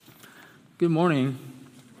Good morning.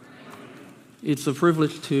 It's a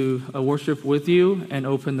privilege to worship with you and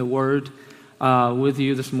open the Word with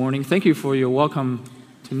you this morning. Thank you for your welcome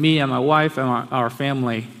to me and my wife and our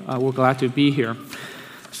family. We're glad to be here.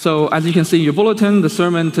 So, as you can see in your bulletin, the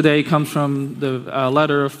sermon today comes from the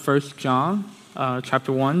letter of 1 John,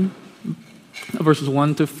 chapter 1, verses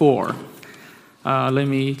 1 to 4. Let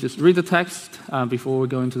me just read the text before we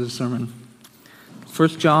go into the sermon. 1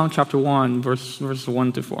 John chapter 1, verses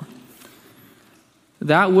 1 to 4.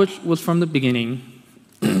 That which was from the beginning,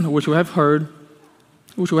 which we have heard,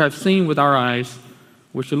 which we have seen with our eyes,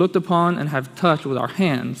 which we looked upon and have touched with our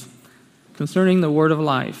hands, concerning the word of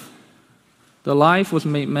life. The life was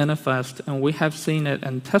made manifest, and we have seen it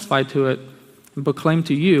and testified to it, and proclaimed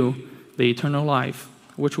to you the eternal life,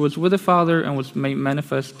 which was with the Father and was made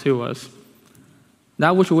manifest to us.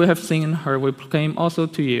 That which we have seen and heard we proclaim also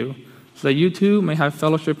to you, so that you too may have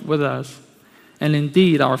fellowship with us. And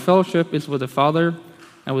indeed, our fellowship is with the Father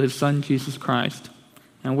and with His Son, Jesus Christ.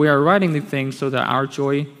 And we are writing these things so that our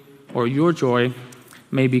joy, or your joy,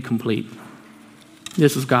 may be complete.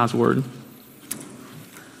 This is God's Word.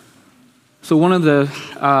 So one of the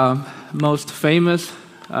most famous,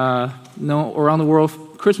 known around the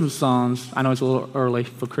world Christmas songs, I know it's a little early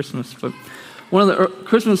for Christmas, but one of the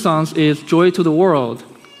Christmas songs is Joy to the World.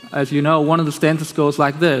 As you know, one of the stanzas goes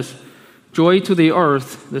like this: Joy to the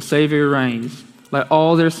earth, the Savior reigns. Let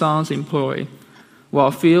all their songs employ.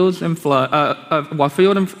 While field and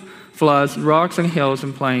floods, rocks and hills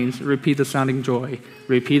and plains, repeat the sounding joy.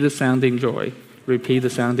 Repeat the sounding joy. Repeat the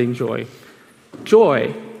sounding joy.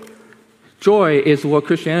 Joy. Joy is what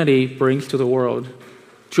Christianity brings to the world.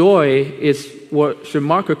 Joy is what should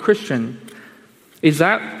mark a Christian. Is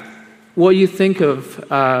that what you think of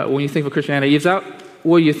when you think of Christianity? Is that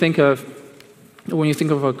what you think of when you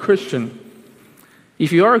think of a Christian?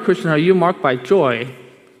 If you are a Christian, are you marked by joy?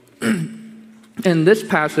 In this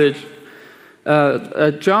passage,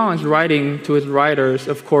 John is writing to his writers,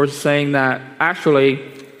 of course, saying that actually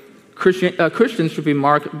Christians should be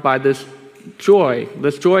marked by this joy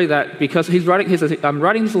that, because he says, I'm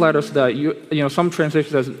writing this letter so that some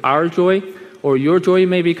translation says our joy or your joy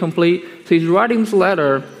may be complete. So he's writing this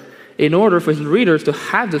letter in order for his readers to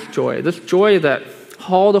have this joy that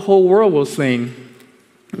all the whole world will sing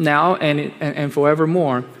now and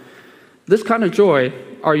forevermore. This kind of joy,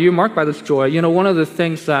 are you marked by this joy? One of the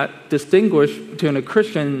things that distinguish between a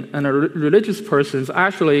Christian and a religious person is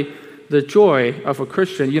actually the joy of a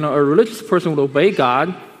Christian. A religious person will obey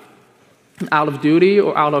God out of duty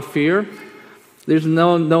or out of fear. There's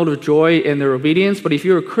no note of joy in their obedience. But if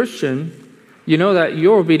you're a Christian, you know that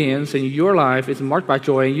your obedience in your life is marked by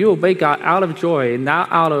joy, and you obey God out of joy,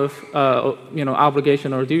 not out of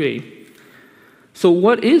obligation or duty. So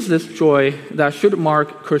what is this joy that should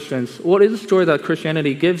mark Christians? What is this joy that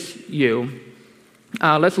Christianity gives you?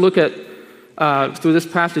 Let's look at, through this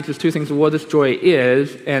passage, there's two things: what this joy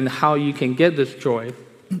is and how you can get this joy.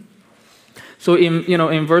 So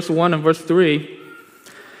in verse 1 and verse 3,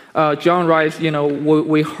 John writes,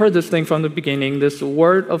 we heard this thing from the beginning, this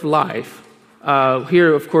word of life.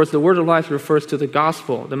 Here, of course, the word of life refers to the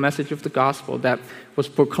gospel, the message of the gospel that was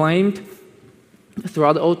proclaimed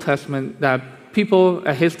throughout the Old Testament, that people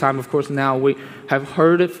at his time, of course, now we have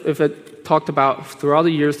heard it talked about throughout the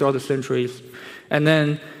years, throughout the centuries. And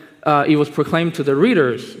then it was proclaimed to the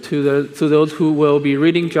readers, to those who will be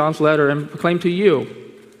reading John's letter, and proclaimed to you.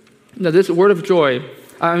 Now, this word of joy,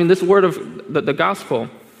 this word of the gospel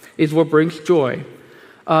is what brings joy.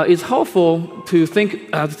 It's helpful to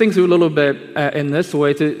think through a little bit in this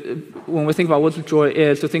way, when we think about what joy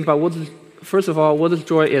is, to think about first of all, what this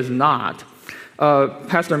joy is not.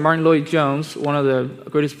 Pastor Martin Lloyd-Jones, one of the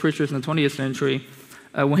greatest preachers in the 20th century,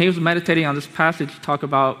 when he was meditating on this passage,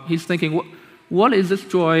 he's thinking, what is this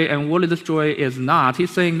joy and what this joy is not? He's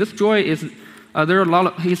saying this joy is, there are a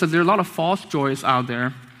lot of false joys out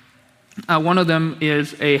there. One of them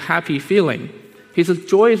is a happy feeling. He says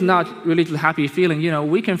joy is not really just a happy feeling.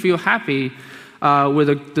 We can feel happy with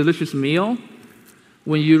a delicious meal,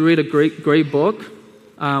 when you read a great book,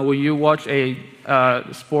 when you watch a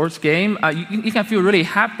sports game. You can feel really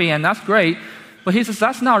happy, and that's great. But he says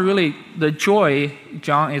that's not really the joy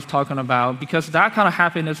John is talking about, because that kind of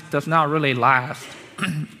happiness does not really last.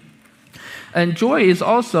 And joy is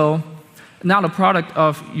also not a product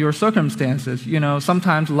of your circumstances.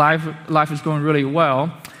 Sometimes life is going really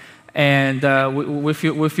well, and we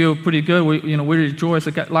feel pretty good. We rejoice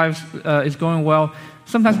that life is going well.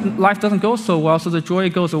 Sometimes life doesn't go so well, so the joy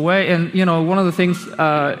goes away. And one of the things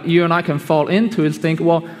you and I can fall into is think,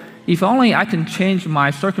 well, if only I can change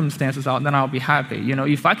my circumstances out, then I'll be happy.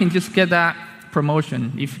 If I can just get that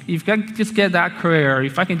promotion, if I can just get that career,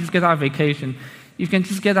 if I can just get that vacation, if I can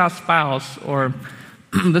just get that spouse or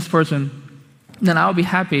this person, then I'll be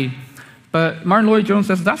happy. But Martin Lloyd-Jones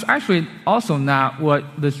says that's actually also not what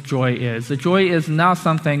this joy is. The joy is not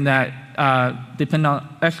something that depends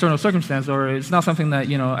on external circumstance, or it's not something that,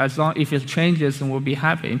 as long if it changes, then we'll be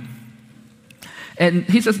happy. And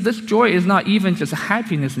he says this joy is not even just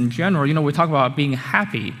happiness in general. We talk about being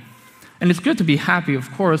happy. And it's good to be happy,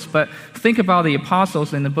 of course, but think about the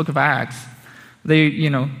apostles in the book of Acts.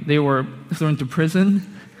 They were thrown into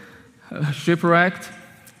prison, shipwrecked,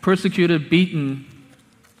 persecuted, beaten,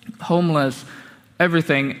 homeless,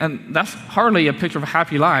 everything. And that's hardly a picture of a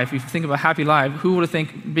happy life. If you think of a happy life, who would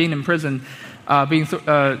think being in prison, being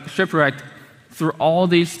shipwrecked through all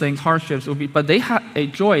these things, hardships, would be? But they had a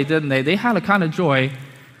joy, didn't they? They had a kind of joy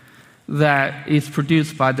that is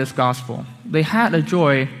produced by this gospel. They had a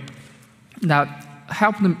joy that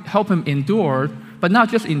helped them endure, but not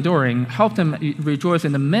just enduring, helped them rejoice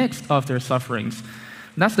in the midst of their sufferings.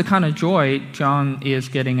 That's the kind of joy John is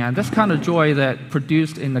getting at. That's the kind of joy that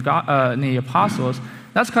produced in the apostles.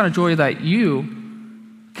 That's the kind of joy that you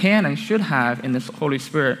can and should have in this Holy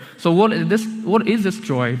Spirit. So what is this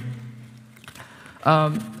joy?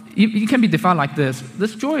 It can be defined like this.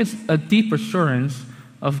 This joy is a deep assurance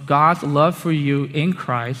of God's love for you in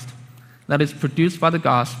Christ that is produced by the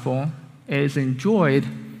gospel. It is enjoyed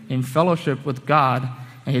in fellowship with God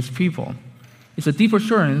and His people. It's a deep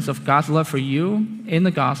assurance of God's love for you in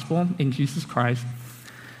the gospel, in Jesus Christ,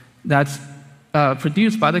 that's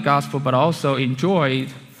produced by the gospel, but also enjoyed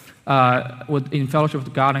in fellowship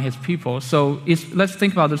with God and His people. So let's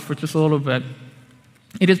think about this for just a little bit.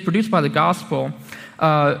 It is produced by the gospel.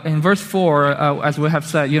 In verse 4, as we have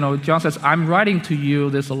said, John says, I'm writing to you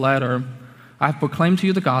this letter. I've proclaimed to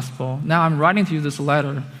you the gospel. Now I'm writing to you this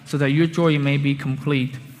letter so that your joy may be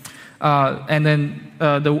complete. And then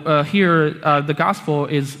the gospel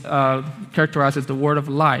is characterized as the word of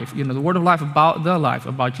life. The word of life,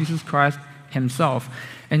 about Jesus Christ Himself.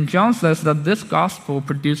 And John says that this gospel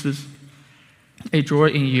produces a joy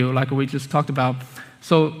in you, like we just talked about.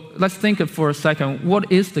 So let's think for a second.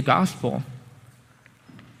 What is the gospel?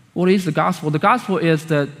 What is the gospel? The gospel is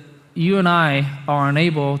that you and I are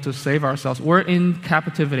unable to save ourselves. We're in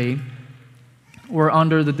captivity. We're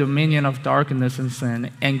under the dominion of darkness and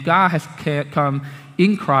sin. And God has come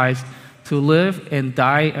in Christ to live and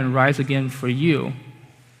die and rise again for you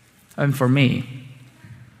and for me.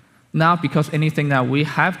 Not because anything that we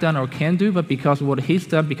have done or can do, but because of what He's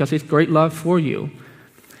done, because His great love for you.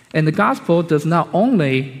 And the gospel does not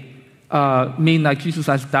only mean that Jesus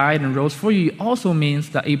has died and rose for you, it also means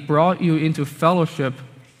that He brought you into fellowship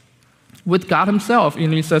with God Himself.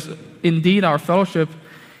 He says, indeed, our fellowship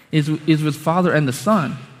is with Father and the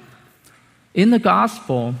Son. In the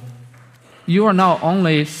gospel, you are not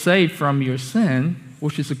only saved from your sin,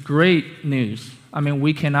 which is a great news.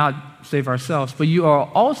 We cannot save ourselves, but you are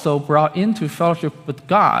also brought into fellowship with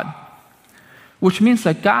God, which means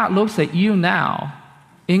that God looks at you now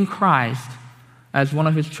in Christ as one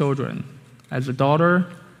of His children, as a daughter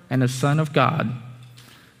and a son of God.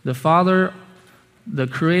 The Father, the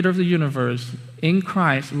creator of the universe, in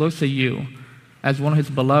Christ looks at you as one of His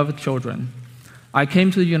beloved children. I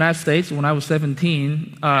came to the United States when I was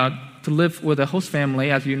 17 to live with a host family,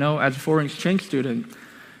 as you know, as a foreign exchange student.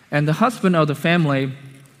 And the husband of the family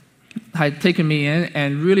had taken me in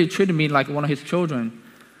and really treated me like one of his children.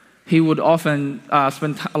 He would often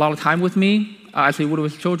spend a lot of time with me, as he would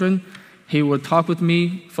with his children. He would talk with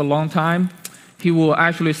me for a long time. He will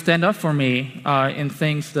actually stand up for me in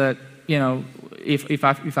things that,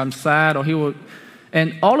 if I'm sad, or he will.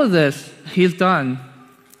 And all of this He's done,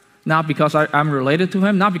 not because I'm related to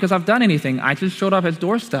Him, not because I've done anything. I just showed up at his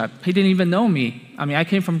doorstep. He didn't even know me. I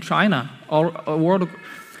came from China,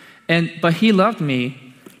 but He loved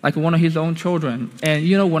me like one of His own children.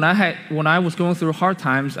 And when I was going through hard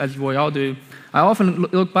times, as we all do, I often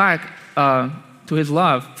look back to His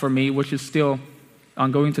love for me, which is still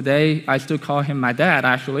ongoing today. I still call Him my dad,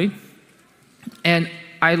 actually. And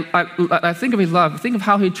I think of His love. Think of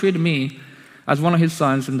how He treated me as one of His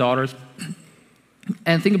sons and daughters,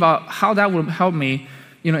 and think about how that would help me,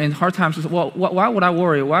 in hard times. Well, why would I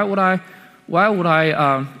worry? Why would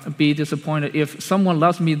I be disappointed if someone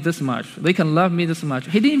loves me this much? They can love me this much.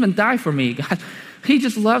 He didn't even die for me. God, He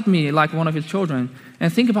just loved me like one of His children.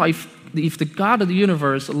 And think about if the God of the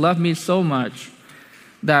universe loved me so much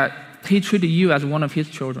that He treated you as one of His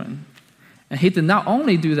children. And He did not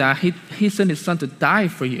only do that, He sent His Son to die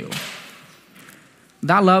for you.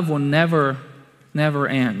 That love will never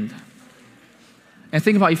end. And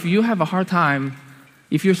think about if you have a hard time,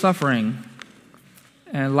 if you're suffering,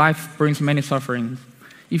 and life brings many sufferings.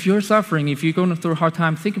 If you're suffering, if you're going through a hard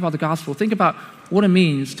time, think about the gospel. Think about what it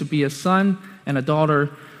means to be a son and a daughter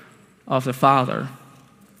of the Father,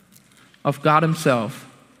 of God himself.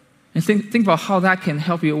 And think about how that can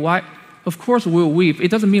help you. Why? Of course we'll weep. It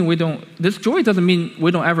doesn't mean this joy doesn't mean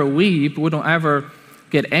we don't ever weep, we don't ever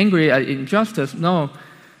get angry at injustice. No.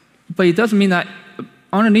 But it does mean that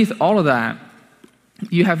underneath all of that,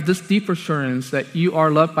 you have this deep assurance that you are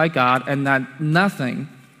loved by God and that nothing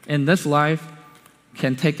in this life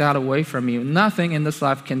can take that away from you. Nothing in this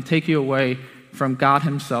life can take you away from God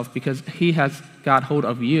himself, because he has got hold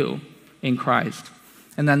of you in Christ.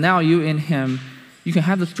 And that now you in him, you can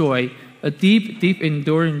have this joy, a deep, deep,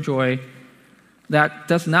 enduring joy that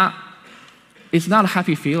it's not a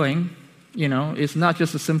happy feeling, it's not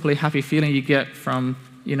just a simply happy feeling you get from,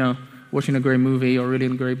 watching a great movie or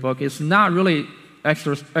reading a great book. It's not really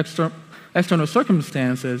external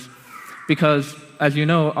circumstances, because, as you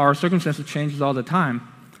know, our circumstances changes all the time.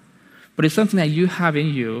 But it's something that you have in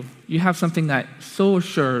you. You have something that's so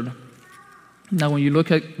assured that when you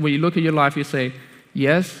look at your life, you say,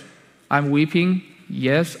 yes, I'm weeping.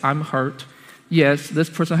 Yes, I'm hurt. Yes, this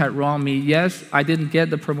person had wronged me. Yes, I didn't get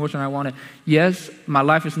the promotion I wanted. Yes, my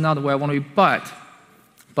life is not the way I want to be.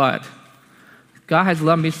 But God has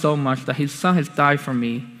loved me so much that his son has died for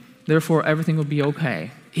me. Therefore, everything will be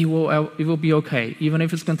okay. It will be okay. Even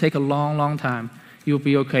if it's going to take a long, long time, it will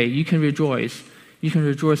be okay. You can rejoice. You can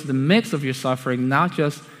rejoice in the midst of your suffering, not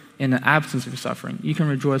just in the absence of your suffering. You can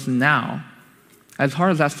rejoice now. As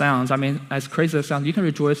hard as that sounds, as crazy as that sounds, you can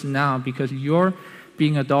rejoice now, because your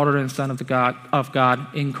being a daughter and son of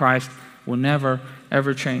God in Christ will never,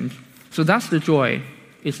 ever change. So that's the joy.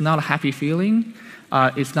 It's not a happy feeling.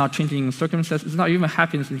 It's not changing circumstances. It's not even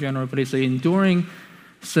happiness in general, but it's an enduring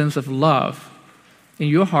sense of love in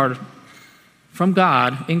your heart from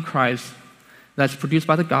God in Christ that's produced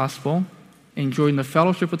by the gospel, enjoying the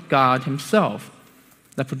fellowship with God himself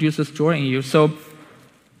that produces joy in you. So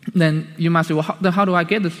then you might say, well, how do I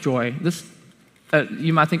get this joy?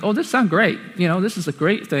 You might think, oh, this sounds great. This is a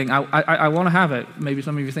great thing. I want to have it. Maybe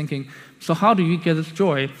some of you are thinking, so how do you get this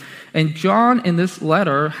joy? And John, in this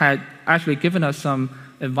letter, had actually given us some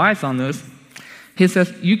advice on this. He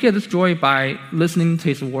says, you get this joy by listening to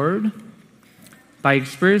his word, by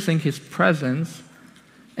experiencing his presence,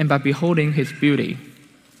 and by beholding his beauty.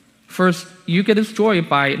 First, you get this joy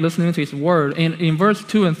by listening to his word. In verse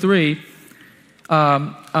 2 and 3,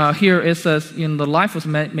 here it says, the life was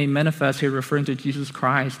made manifest, here referring to Jesus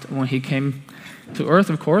Christ when he came to earth,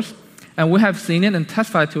 of course. And we have seen it and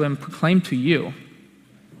testified to and proclaimed to you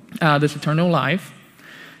this eternal life.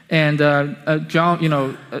 And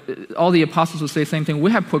John, all the apostles will say the same thing.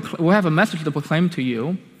 We have a message to proclaim to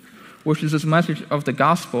you, which is this message of the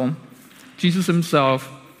gospel. Jesus himself.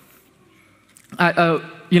 Now,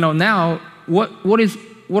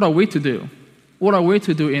 what are we to do? What are we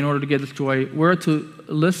to do in order to get this joy? We're to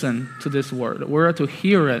listen to this word. We're to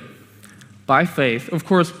hear it by faith. Of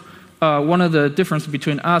course, one of the differences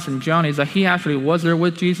between us and John is that he actually was there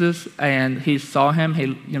with Jesus, and he saw him. He,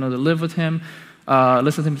 lived with him,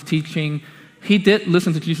 listened to him teaching. He did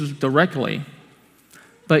listen to Jesus directly.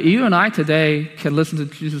 But you and I today can listen to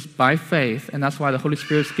Jesus by faith, and that's why the Holy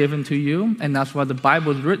Spirit is given to you, and that's why the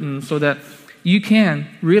Bible is written, so that you can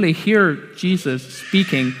really hear Jesus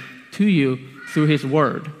speaking to you through his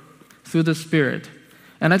word, through the Spirit.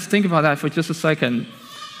 And let's think about that for just a second.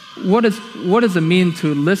 What does it mean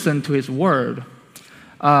to listen to his word?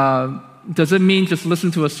 Does it mean just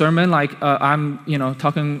listen to a sermon like I'm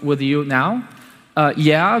talking with you now?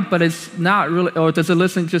 Yeah, but it's not really. Or does it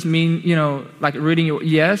listen just mean like reading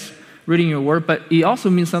your word? But it also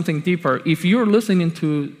means something deeper. If you're listening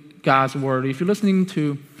to God's word, if you're listening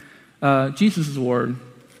to Jesus' word,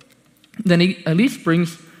 then it at least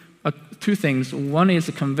brings two things. One is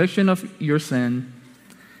a conviction of your sin,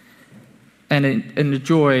 and the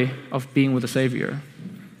joy of being with the Savior.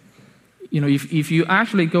 If you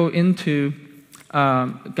actually go into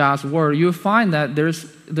God's word, you'll find that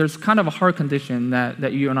there's kind of a heart condition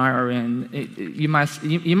that you and I are in. You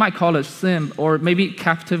might call it sin, or maybe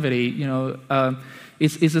captivity.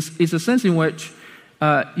 It's a sense in which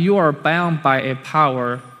you are bound by a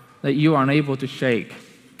power that you are unable to shake.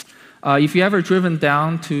 If you ever driven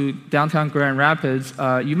down to downtown Grand Rapids,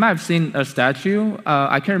 you might have seen a statue.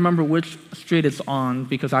 I can't remember which street it's on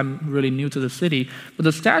because I'm really new to the city, but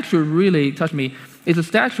the statue really touched me. It's a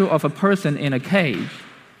statue of a person in a cage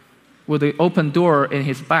with an open door in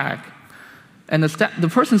his back. And the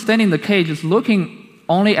person standing in the cage is looking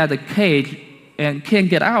only at the cage and can't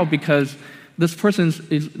get out because this person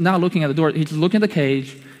is not looking at the door. He's looking at the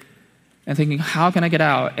cage, and thinking, how can I get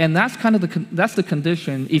out? And that's kind of that's the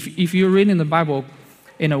condition. If you're reading the Bible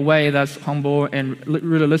in a way that's humble and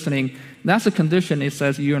really listening, that's the condition it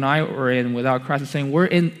says you and I are in without Christ. It's saying we're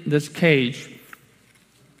in this cage,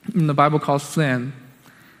 in the Bible called sin,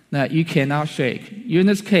 that you cannot shake. You're in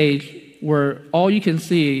this cage where all you can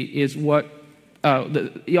see is all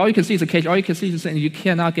you can see is a cage. All you can see is sin. You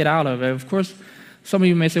cannot get out of it. Of course, some of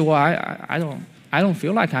you may say, "Well, I don't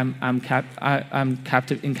feel like I'm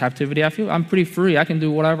captive in captivity. I feel I'm pretty free. I can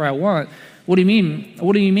do whatever I want." What do you mean?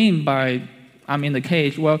 What do you mean by I'm in the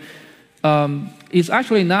cage? Well, it's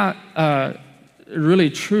actually not really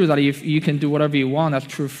true that if you can do whatever you want, that's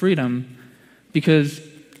true freedom, because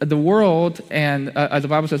the world and as the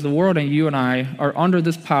Bible says, the world and you and I are under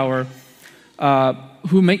this power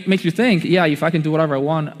who makes you think, yeah, if I can do whatever I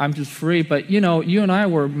want, I'm just free. But you and I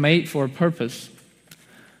were made for a purpose.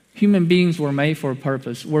 Human beings were made for a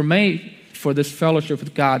purpose. We're made for this fellowship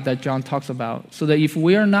with God that John talks about. So that if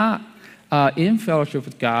we are not in fellowship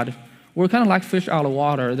with God, we're kind of like fish out of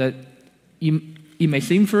water, that you may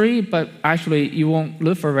seem free, but actually you won't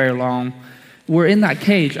live for very long. We're in that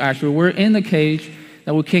cage, actually. We're in the cage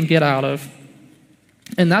that we can't get out of.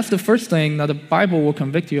 And that's the first thing that the Bible will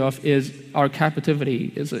convict you of, is our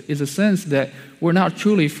captivity, is a sense that we're not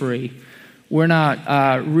truly free. We're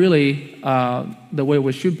not really the way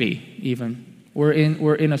we should be, even. We're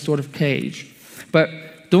in a sort of cage. But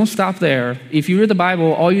don't stop there. If you read the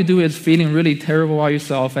Bible, all you do is feeling really terrible about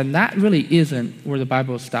yourself, and that really isn't where the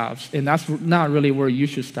Bible stops, and that's not really where you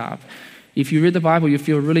should stop. If you read the Bible, you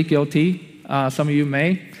feel really guilty. Some of you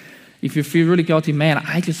may. If you feel really guilty, man,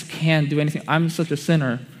 I just can't do anything. I'm such a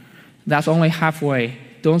sinner. That's only halfway.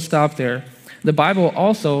 Don't stop there. The Bible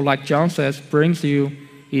also, like John says, brings you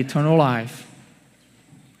eternal life.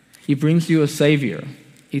 It brings you a Savior.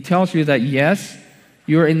 It tells you that, yes,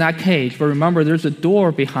 you're in that cage, but remember, there's a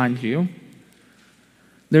door behind you.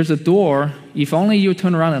 There's a door. If only you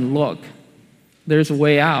turn around and look, there's a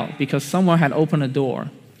way out, because someone had opened a door.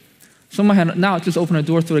 Someone had not just opened a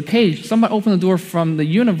door through a cage. Someone opened a door from the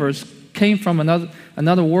universe, came from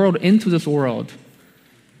another world into this world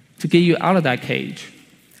to get you out of that cage.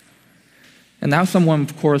 And that someone,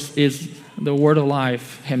 of course, is the Word of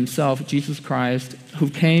Life himself, Jesus Christ, who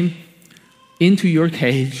came into your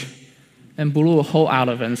cage and blew a hole out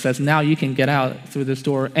of it and says, now you can get out through this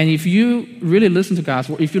door. And if you really listen to God's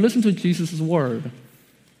word, if you listen to Jesus' word,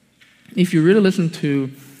 if you really listen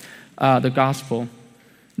to the gospel,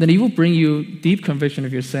 then it will bring you deep conviction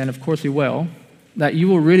of your sin. Of course it will. That you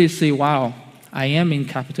will really see, wow, I am in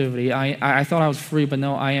captivity. I thought I was free, but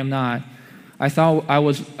no, I am not. I thought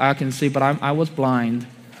I can see, but I was blind.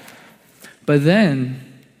 But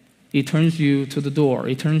then it turns you to the door.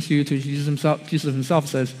 It turns you to Jesus himself. Jesus himself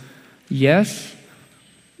says, yes,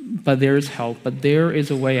 but there is help. But there is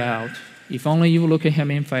a way out. If only you look at him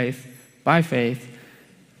in faith, by faith,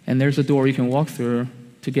 and there's a door you can walk through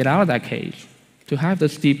to get out of that cage, to have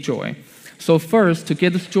this deep joy. So first, to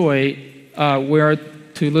get this joy, we are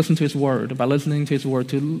to listen to his word. By listening to his word,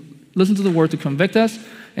 to listen to the word to convict us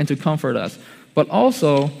and to comfort us. But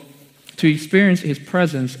also to experience his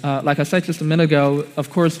presence. Like I said just a minute ago, of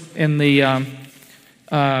course, in the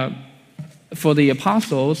for the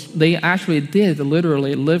apostles, they actually did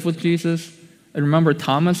literally live with Jesus. And remember,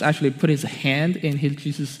 Thomas actually put his hand in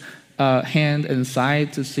Jesus' hand and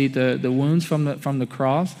side to see the wounds from the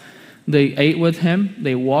cross. They ate with him.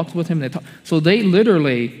 They walked with him. So they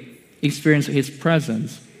literally experienced his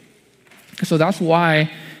presence. So that's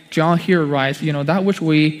why John here writes, that which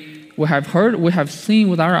we have heard, we have seen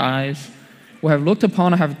with our eyes, we have looked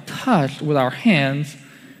upon, and have touched with our hands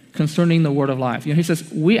concerning the word of life. He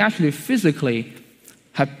says, we actually physically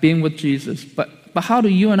have been with Jesus, but how do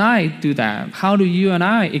you and I do that? How do you and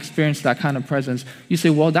I experience that kind of presence? You say,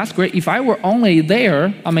 well, that's great. If I were only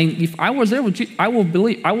there, if I was there with Jesus, I will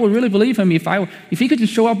really believe him if he could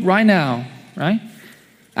just show up right now, right?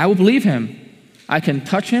 I will believe him. I can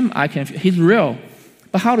touch him. He's real.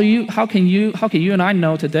 But how can you and I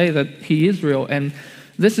know today that he is real? And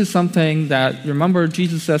this is something that, remember,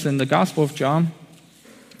 Jesus says in the Gospel of John,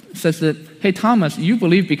 says that, hey, Thomas, you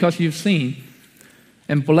believe because you've seen.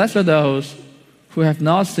 And blessed are those who have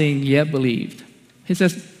not seen yet believed. He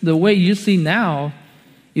says, the way you see now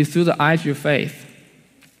is through the eyes of your faith.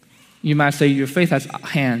 You might say your faith has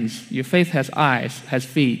hands, your faith has eyes, has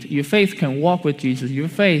feet. Your faith can walk with Jesus. Your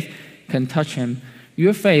faith can touch him. In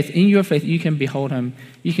your faith, you can behold him.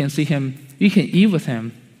 You can see him. You can eat with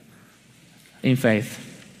him in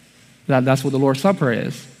faith. That's what the Lord's Supper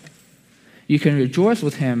is. You can rejoice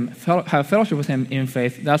with him, have fellowship with him in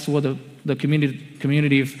faith. That's what the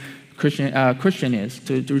community of Christian is,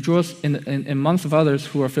 to rejoice in amongst of others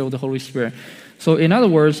who are filled with the Holy Spirit. So in other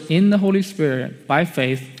words, in the Holy Spirit, by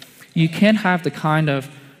faith, you can have the kind of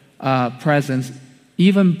presence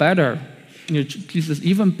even better, Jesus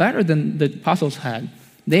even better than the apostles had.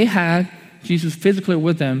 They had Jesus physically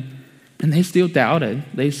with them, and they still doubted.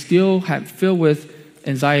 They still had filled with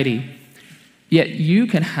anxiety. Yet you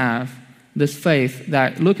can have this faith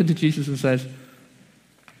that look into Jesus and says,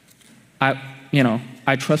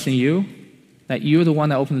 I trust in you, that you're the one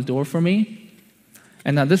that opened the door for me.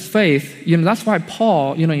 And that this faith, that's why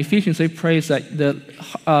Paul, in Ephesians, he prays that the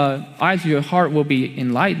eyes of your heart will be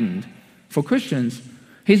enlightened. For Christians,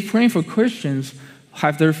 he's praying for Christians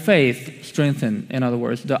have their faith strengthened. In other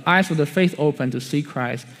words, the eyes of their faith open to see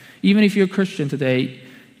Christ. Even if you're a Christian today,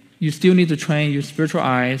 you still need to train your spiritual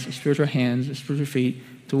eyes, spiritual hands, spiritual feet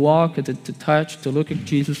to walk, to touch, to look at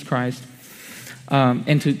Jesus Christ,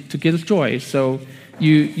 and to get this joy. So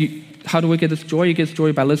how do we get this joy? You get this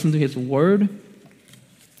joy by listening to His Word,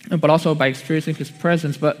 but also by experiencing His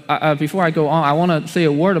presence. But before I go on, I want to say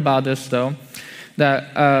a word about this, though,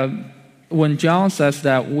 that when John says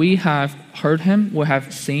that we have heard Him, we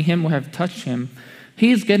have seen Him, we have touched Him,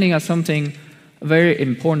 he's getting at something very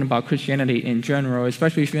important about Christianity in general,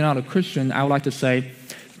 especially if you're not a Christian. I would like to say,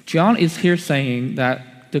 John is here saying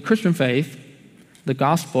that the Christian faith, the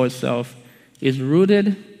gospel itself, is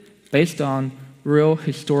rooted based on real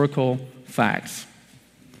historical facts.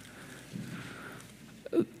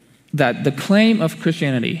 That the claim of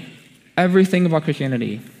Christianity, everything about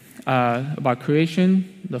Christianity, about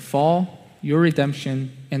creation, the fall, your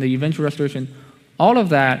redemption, and the eventual restoration, all of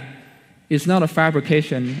that is not a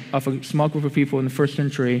fabrication of a small group of people in the first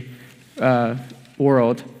century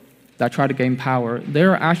world that try to gain power. They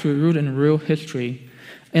are actually rooted in real history.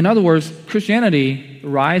 In other words, Christianity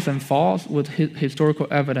rises and falls with historical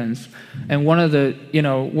evidence. And one of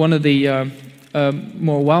the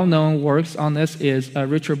more well-known works on this is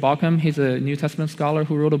Richard Bauckham. He's a New Testament scholar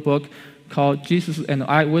who wrote a book called Jesus and the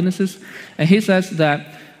Eyewitnesses. And he says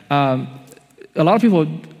that a lot of people,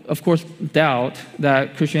 of course, doubt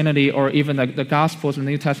that Christianity or even the Gospels in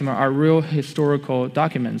the New Testament are real historical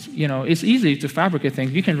documents. It's easy to fabricate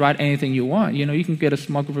things. You can write anything you want. You can get a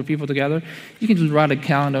small group of people together. You can just write an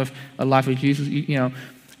account of a life of Jesus.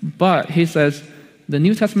 But he says the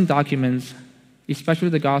New Testament documents, especially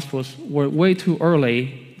the Gospels, were way too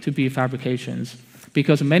early to be fabrications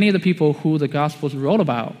because many of the people who the Gospels wrote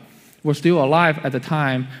about were still alive at the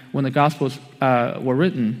time when the Gospels were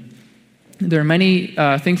written. There are many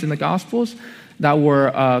things in the Gospels that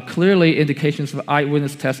were clearly indications of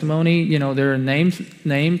eyewitness testimony. There are names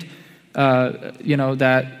named,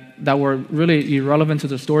 that were really irrelevant to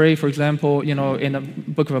the story. For example, in the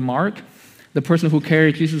book of Mark, the person who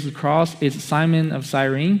carried Jesus' cross is Simon of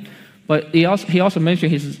Cyrene. But he also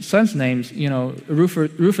mentioned his son's names,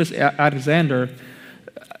 Rufus Alexander.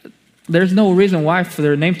 There's no reason why for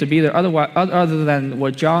their names to be there other than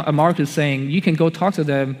what Mark is saying. You can go talk to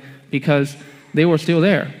them because they were still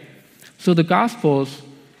there. So the Gospels,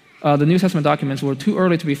 the New Testament documents, were too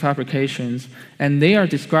early to be fabrications, and they are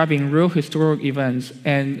describing real historic events.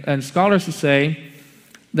 And scholars say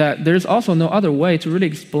that there's also no other way to really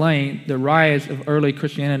explain the rise of early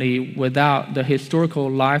Christianity without the historical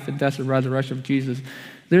life and death and resurrection of Jesus.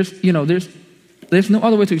 There's no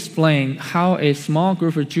other way to explain how a small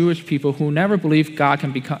group of Jewish people who never believed God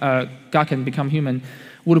can become human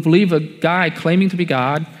would believe a guy claiming to be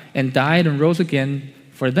God and died and rose again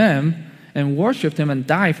for them and worshiped Him and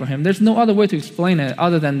died for Him. There's no other way to explain it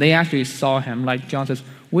other than they actually saw Him. Like John says,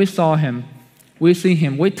 we saw Him, we see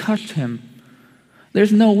Him, we touched Him.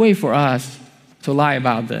 There's no way for us to lie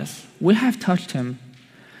about this. We have touched Him.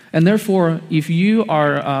 And therefore, if you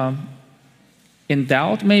are in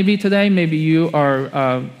doubt maybe today, maybe you are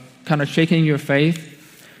kind of shaking your faith,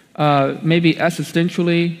 maybe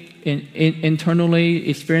existentially, internally,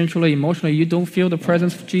 experientially, emotionally, you don't feel the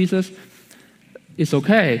presence of Jesus, it's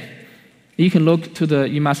okay. You can look to the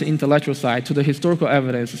intellectual side, to the historical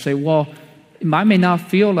evidence, and say, well, it may not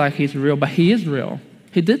feel like He's real, but He is real.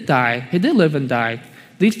 He did die. He did live and die.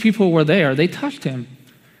 These people were there. They touched Him.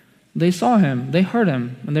 They saw Him. They heard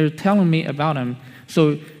Him. And they're telling me about Him.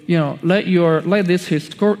 So, let this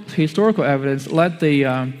historical evidence, let the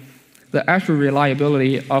actual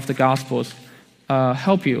reliability of the Gospels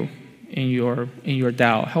help you in your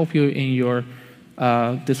doubt, help you in your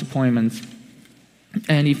disappointments.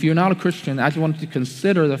 And if you're not a Christian, I just want you to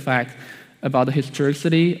consider the fact about the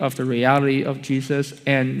historicity of the reality of Jesus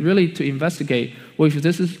and really to investigate, well, if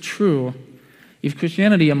this is true, if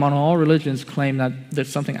Christianity among all religions claim that there's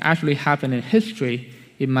something actually happened in history,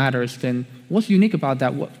 it matters, then what's unique about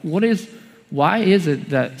that? What Why is it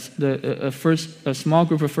that a small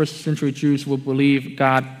group of first century Jews would believe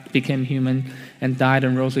God became human and died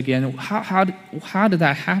and rose again? How did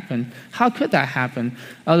that happen? How could that happen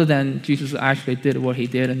other than Jesus actually did what he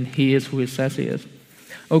did and he is who he says he is?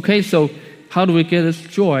 Okay, so how do we get this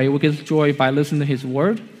joy? We get this joy by listening to his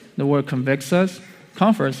word. The word convicts us,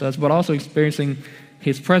 comforts us, but also experiencing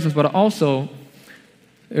his presence. But also,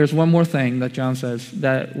 there's one more thing that John says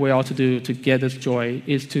that we ought to do to get this joy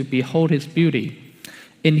is to behold his beauty.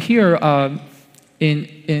 In here,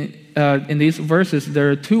 in these verses, there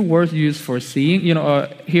are two words used for seeing.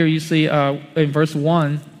 Here you see in verse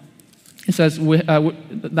 1, it says,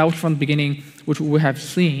 that was from the beginning, which we have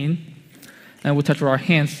seen, and we touch with our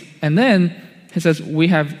hands. And then it says, we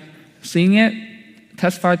have seen it,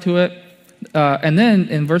 testified to it. And then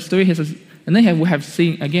in verse 3, he says, and then we have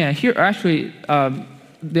seen again. Here, actually,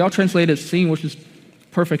 they all translated seen, which is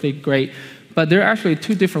perfectly great. But there are actually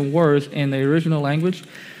two different words in the original language.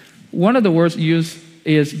 One of the words used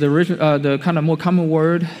is the kind of more common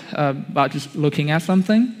word about just looking at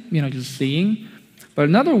something, just seeing. But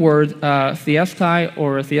another word, theestai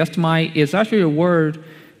or theestomai, is actually a word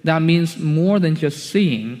that means more than just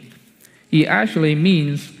seeing. It actually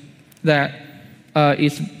means that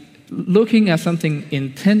it's looking at something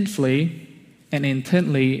intensely and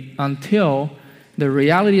intently until the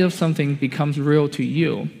reality of something becomes real to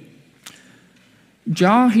you.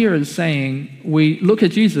 John here is saying we look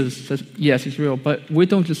at Jesus, says, yes, he's real, but we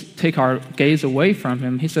don't just take our gaze away from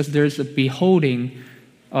him. He says there's a beholding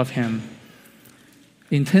of him.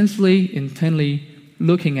 Intently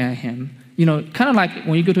looking at him. Kind of like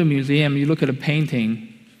when you go to a museum, you look at a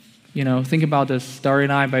painting, think about the Starry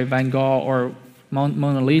Night by Van Gogh or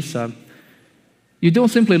Mona Lisa. You don't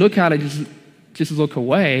simply look at it, just look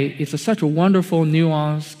away. It's such a wonderful,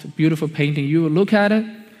 nuanced, beautiful painting. You look at it,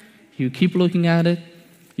 you keep looking at it,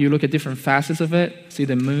 you look at different facets of it, see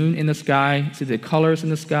the moon in the sky, see the colors in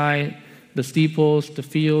the sky, the steeples, the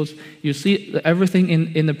fields. You see everything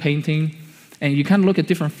in the painting, and you kind of look at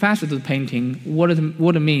different facets of the painting, what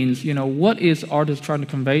it means. What is artist trying to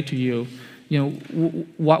convey to you?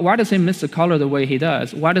 Why does he miss the color the way he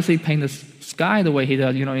does? Why does he paint the sky the way he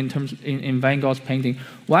does, in Van Gogh's painting?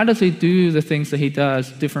 Why does he do the things that he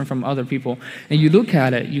does different from other people? And you look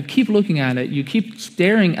at it, you keep looking at it, you keep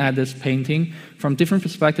staring at this painting from different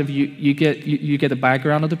perspectives. You get the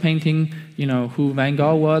background of the painting, who Van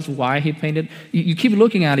Gogh was, why he painted. You keep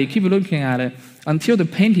looking at it, until the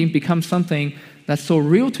painting becomes something that's so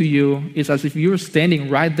real to you, it's as if you were standing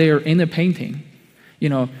right there in the painting.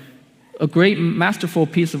 A great masterful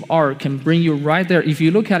piece of art can bring you right there. If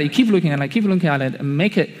you look at it, you keep looking at it, and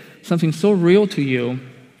make it something so real to you,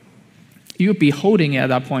 you're beholding it at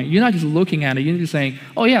that point. You're not just looking at it, you're just saying,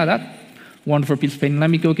 oh yeah, that wonderful piece of painting,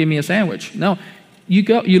 let me go get me a sandwich. No, you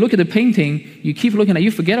look at the painting, you keep looking at it,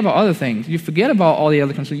 you forget about other things. You forget about all the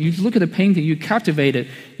other concerns. You just look at the painting, you captivate it,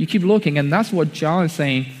 you keep looking, and that's what John is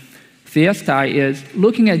saying. Theestai is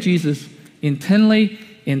looking at Jesus intently.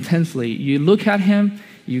 You look at him,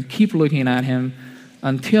 you keep looking at him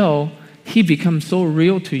until he becomes so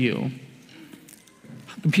real to you.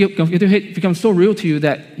 It becomes so real to you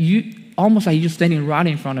that you almost like you're standing right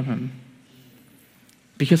in front of him,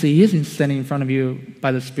 because he isn't standing in front of you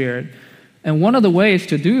by the Spirit. And one of the ways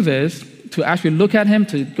to do this, to actually look at him,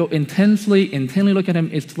 to go intently look at him,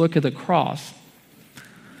 is to look at the cross.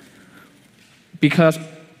 Because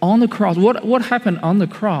on the cross, what happened on the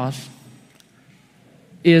cross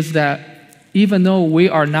is that even though we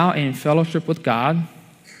are now in fellowship with God,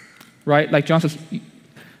 right? Like John says,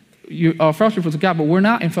 you are fellowship with God, but we're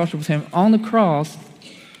not in fellowship with him. On the cross,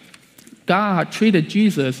 God treated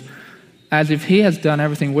Jesus as if he has done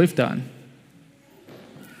everything we've done.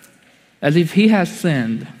 As if he has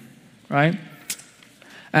sinned, right?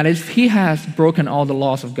 And as if he has broken all the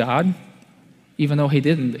laws of God, even though he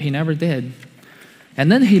didn't, he never did.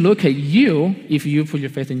 And then he looked at you, if you put your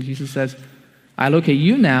faith in Jesus, says, I look at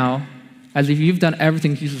you now as if you've done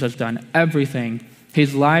everything Jesus has done, everything.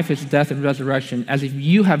 His life, his death, and resurrection, as if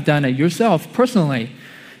you have done it yourself, personally.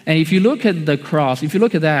 And if you look at the cross, if you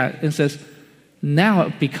look at that, it says,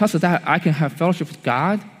 now, because of that, I can have fellowship with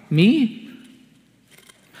God, me.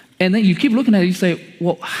 And then you keep looking at it, you say,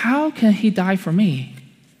 well, how can he die for me?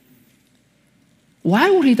 Why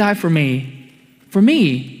would he die for me? For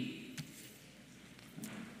me.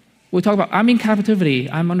 We talk about, I'm in captivity,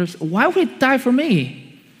 why would he die for me?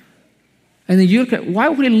 And then you look at, why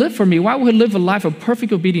would he live for me? Why would he live a life of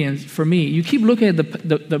perfect obedience for me? You keep looking at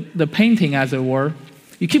the painting, as it were.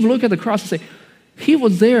 You keep looking at the cross and say, he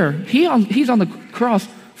was there. He's on the cross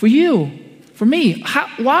for you, for me.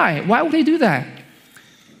 Why? Why would he do that?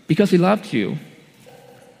 Because he loved you.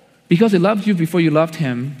 Because he loved you before you loved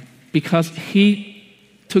him, because he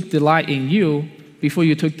took delight in you before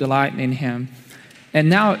you took delight in him. And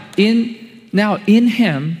now in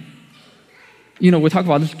him, we talk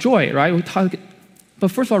about this joy, right?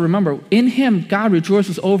 But first of all, remember, in him, God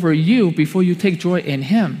rejoices over you before you take joy in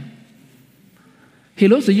him. He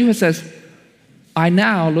looks at you and says, I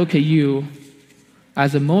now look at you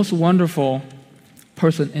as the most wonderful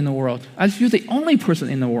person in the world. As you're the only person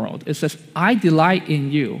in the world. It says, I delight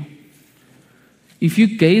in you. If you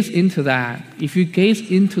gaze into that, if you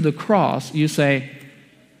gaze into the cross, you say,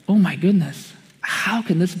 oh my goodness, how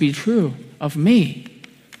can this be true of me?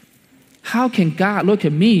 How can God look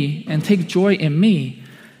at me and take joy in me?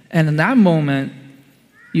 And in that moment,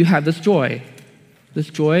 you have this joy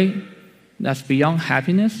that's beyond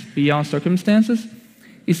happiness, beyond circumstances.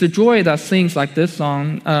 It's the joy that sings like this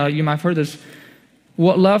song. You might have heard this.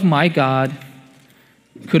 What love, my God,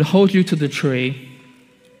 could hold you to the tree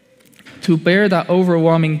to bear that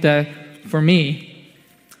overwhelming death for me?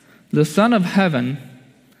 The Son of Heaven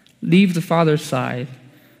leave the Father's side.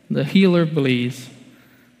 The healer bleeds.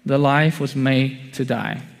 The life was made to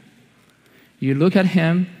die. You look at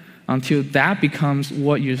him until that becomes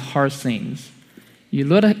what your heart sings.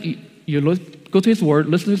 Go to his word,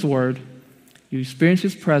 listen to his word, you experience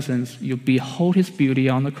his presence, you behold his beauty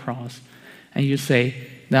on the cross, and you say,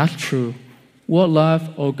 that's true. What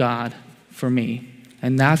love, oh God, for me.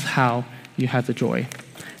 And that's how you have the joy.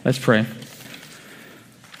 Let's pray.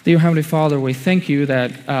 Dear Heavenly Father, we thank you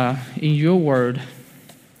that in your word,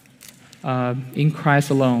 in Christ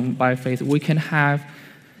alone, by faith, we can have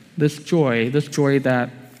this joy that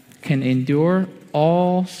can endure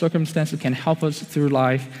all circumstances, can help us through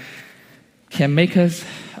life, can make us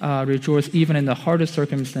rejoice even in the hardest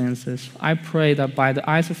circumstances. I pray that by the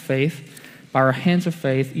eyes of faith, by our hands of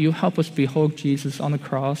faith, you help us behold Jesus on the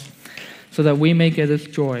cross so that we may get this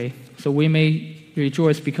joy, so we may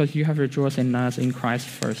rejoice because you have rejoiced in us in Christ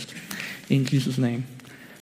first. In Jesus' name.